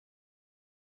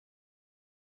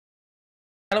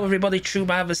Hello everybody, True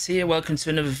Marvus here. Welcome to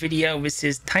another video. This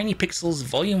is Tiny Pixels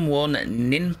Volume 1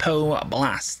 Ninpo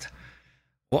Blast.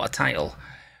 What a title.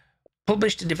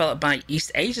 Published and developed by East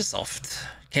Asia Soft.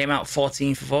 Came out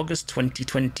 14th of August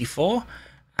 2024.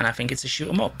 And I think it's a shoot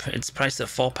 'em up. It's priced at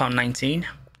 £4.19.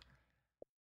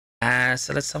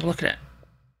 So let's have a look at it.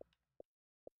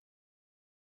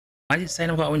 Why is it saying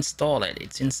I've got to install it?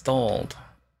 It's installed.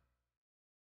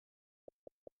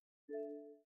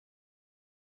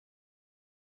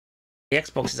 The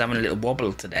Xbox is having a little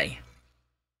wobble today.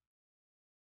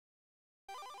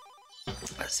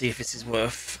 Let's see if this is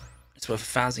worth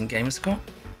 1,000 gamer score.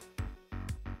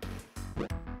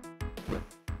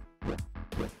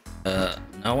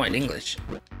 No, in English.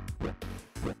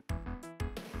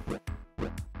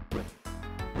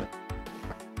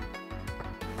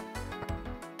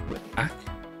 Back.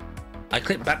 I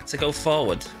click back to go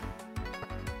forward.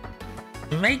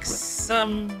 Makes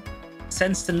some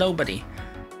sense to nobody.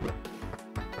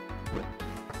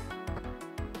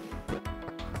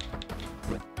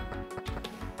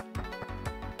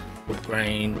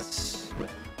 Upgrades.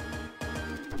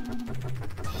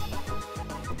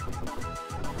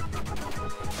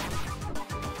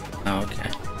 Oh, okay.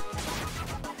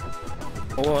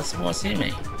 What's in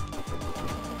me?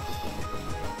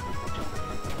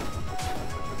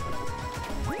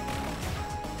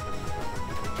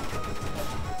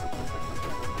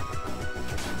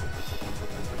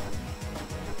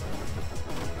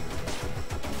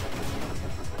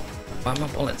 Why my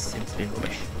bullets seem to be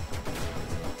rubbish?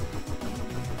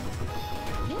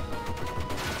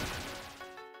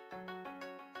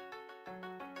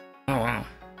 Oh wow.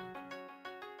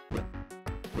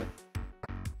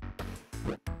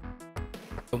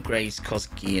 Upgrades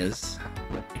cost gears.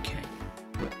 Okay.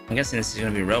 I'm guessing this is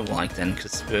going to be roguelike then,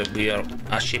 because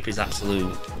our ship is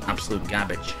absolute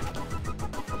garbage.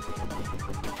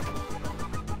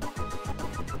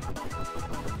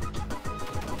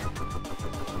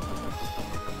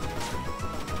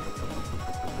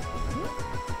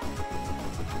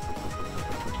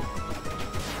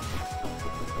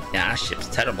 Yeah, our ship's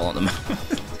terrible at the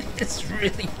moment. It's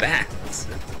really bad.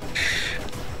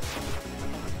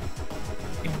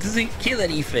 It doesn't kill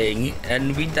anything,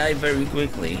 and we die very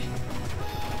quickly.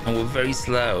 And we're very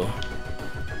slow.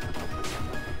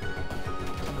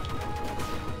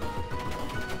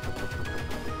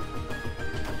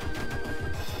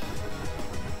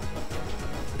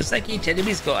 Looks like each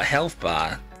enemy's got a health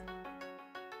bar.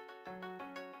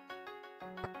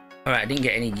 Alright, I didn't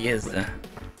get any gears there.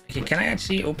 Okay, can I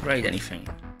actually upgrade anything?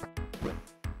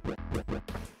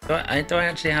 Do I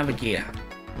actually have a gear?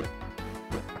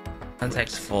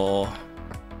 Context for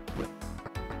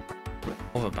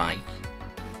overbike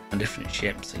on different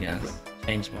ships, I guess.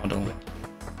 Change model.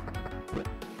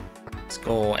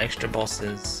 Score extra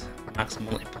bosses. Max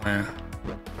multiplayer.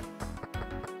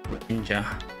 Ninja.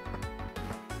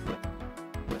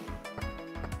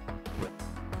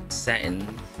 Settings.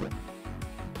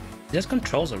 Those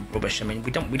controls are rubbish. I mean,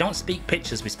 we don't speak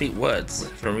pictures, we speak words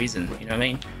for a reason. You know what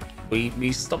I mean?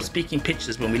 We stopped speaking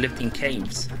pictures when we lived in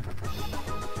caves.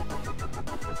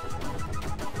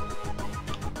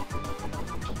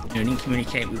 You didn't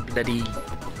communicate with bloody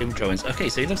cave drawings. Okay,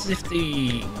 so it looks as if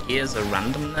the gears are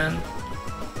random then.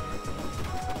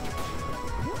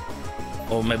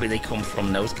 Or maybe they come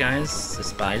from those guys, the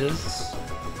spiders.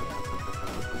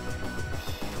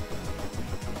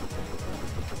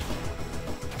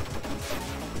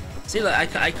 See, look,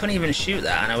 I couldn't even shoot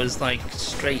that, and I was like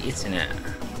straight hitting it.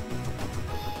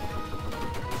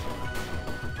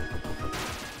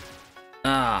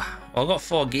 Ah, well, I got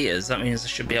 4 gears. That means I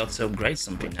should be able to upgrade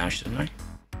something now, shouldn't I?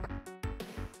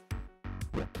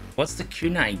 What's the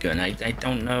kunai gun? I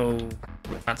don't know.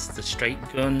 That's the straight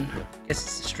gun. I guess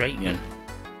it's the straight gun.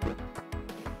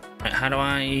 Right, how do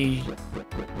I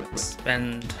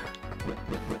spend?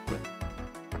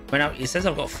 Well, it says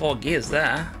I've got 4 gears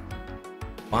there.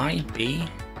 Y, B,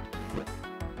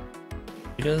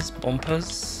 triggers,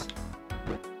 bumpers.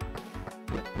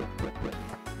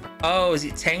 Oh, is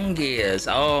it 10 gears?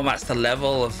 Oh, that's the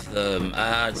level of them.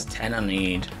 It's 10 I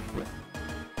need.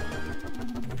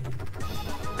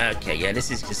 Okay, yeah,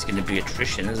 this is just going to be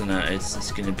attrition, isn't it? It's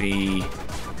just going to be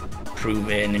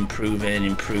improving,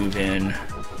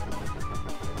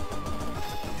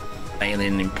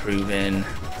 failing, improving.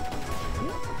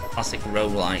 Classic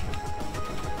roguelike.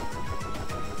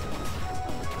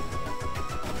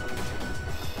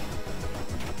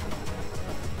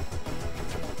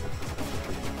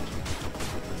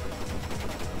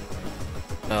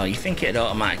 Oh, you think it'd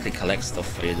automatically collect stuff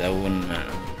for you though, wouldn't it?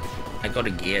 I got a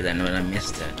gear then when I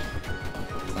missed it.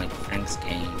 It's like, thanks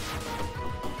game.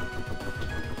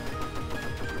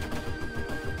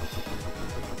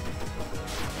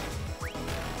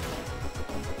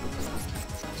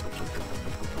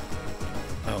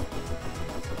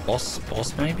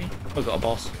 Boss maybe? We've got a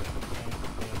boss.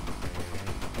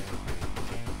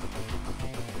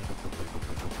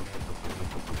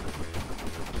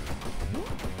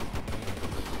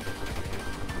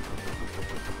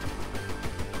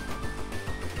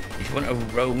 If you want a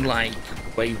roguelike,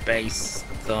 wave-based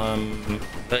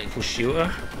vertical shooter,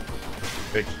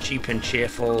 for cheap and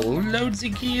cheerful, loads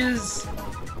of gears,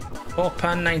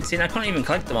 £4.19. I can't even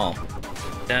collect them all.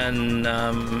 Then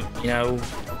you know,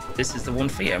 this is the one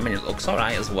for you. I mean, it looks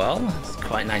alright as well. It's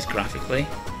quite nice graphically.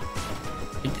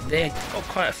 They got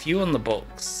quite a few on the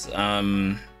books.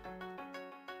 Have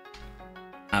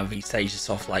East Asia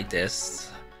soft like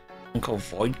this. One called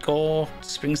Void Gore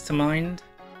springs to mind.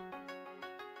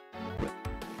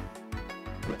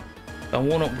 I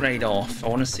won't upgrade off. I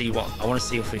want to see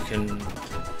if we can.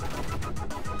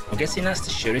 I'm guessing that's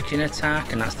the shuriken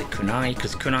attack and that's the kunai,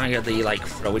 because kunai are the like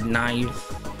throwing knife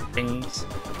things.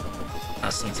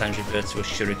 That's sometimes referred to as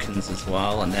shurikens as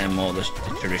well, and they're more the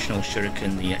traditional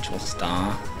shuriken, the actual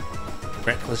star.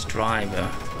 Reckless driver.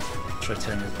 Try to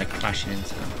turn it by crashing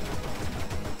into them.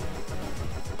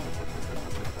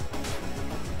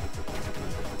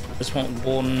 Just want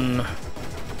one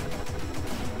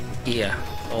gear.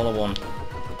 All I want.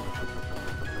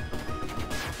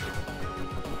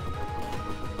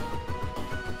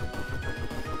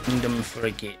 Kingdom for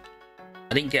a gate.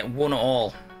 I didn't get one at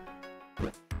all.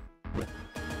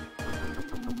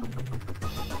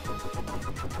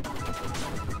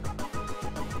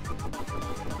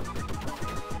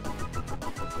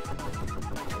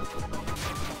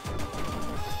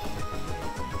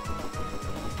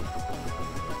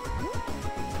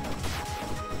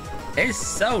 It's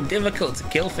so difficult to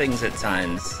kill things at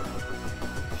times.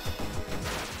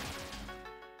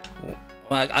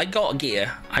 Well, I got a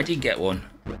gear. I did get one.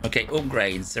 Okay,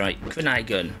 upgrades. Right, kunai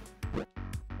gun.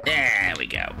 There we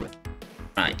go.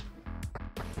 Right.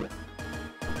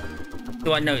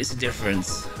 Do I notice a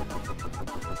difference?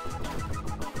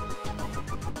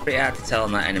 Pretty hard to tell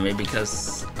on that enemy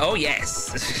because... Oh,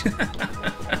 yes!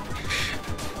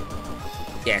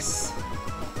 Yes.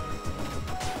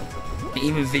 It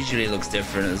even visually looks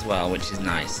different as well, which is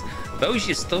nice. Those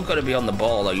you've still got to be on the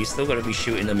ball though. You still got to be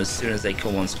shooting them as soon as they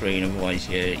come on screen, otherwise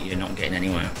you're not getting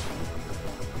anywhere.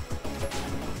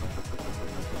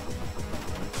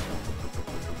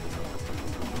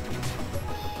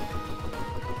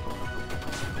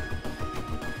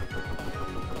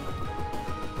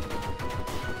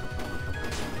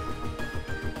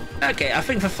 Okay, I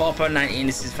think for £4.19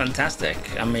 this is fantastic.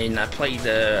 I mean, I played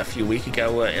a few weeks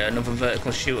ago another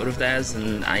vertical shooter of theirs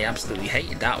and I absolutely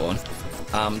hated that one.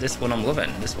 This one I'm loving.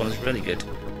 This one is really good.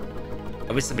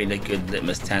 Obviously been a good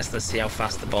litmus test. Let's see how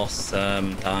fast the boss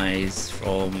dies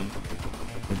from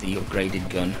the upgraded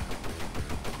gun.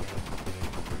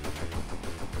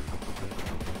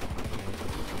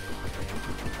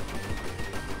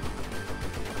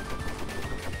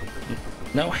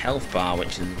 No health bar,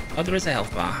 which is... Oh, there is a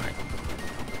health bar.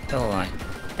 Tell a lie.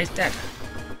 It's dead.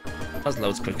 That was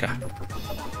loads quicker.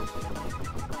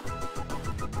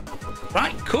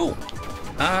 Right, cool.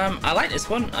 I like this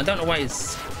one. I don't know why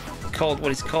it's called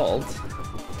what it's called.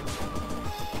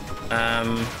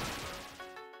 But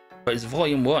it's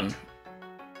Volume 1.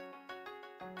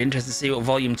 Interested to see what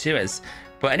Volume 2 is.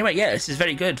 But anyway, yeah, this is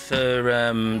very good for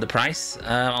the price.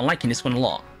 I'm liking this one a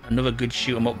lot. Another good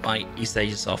shoot 'em up by East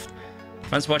Asia Soft.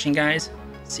 Thanks for watching, guys.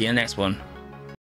 See you in the next one.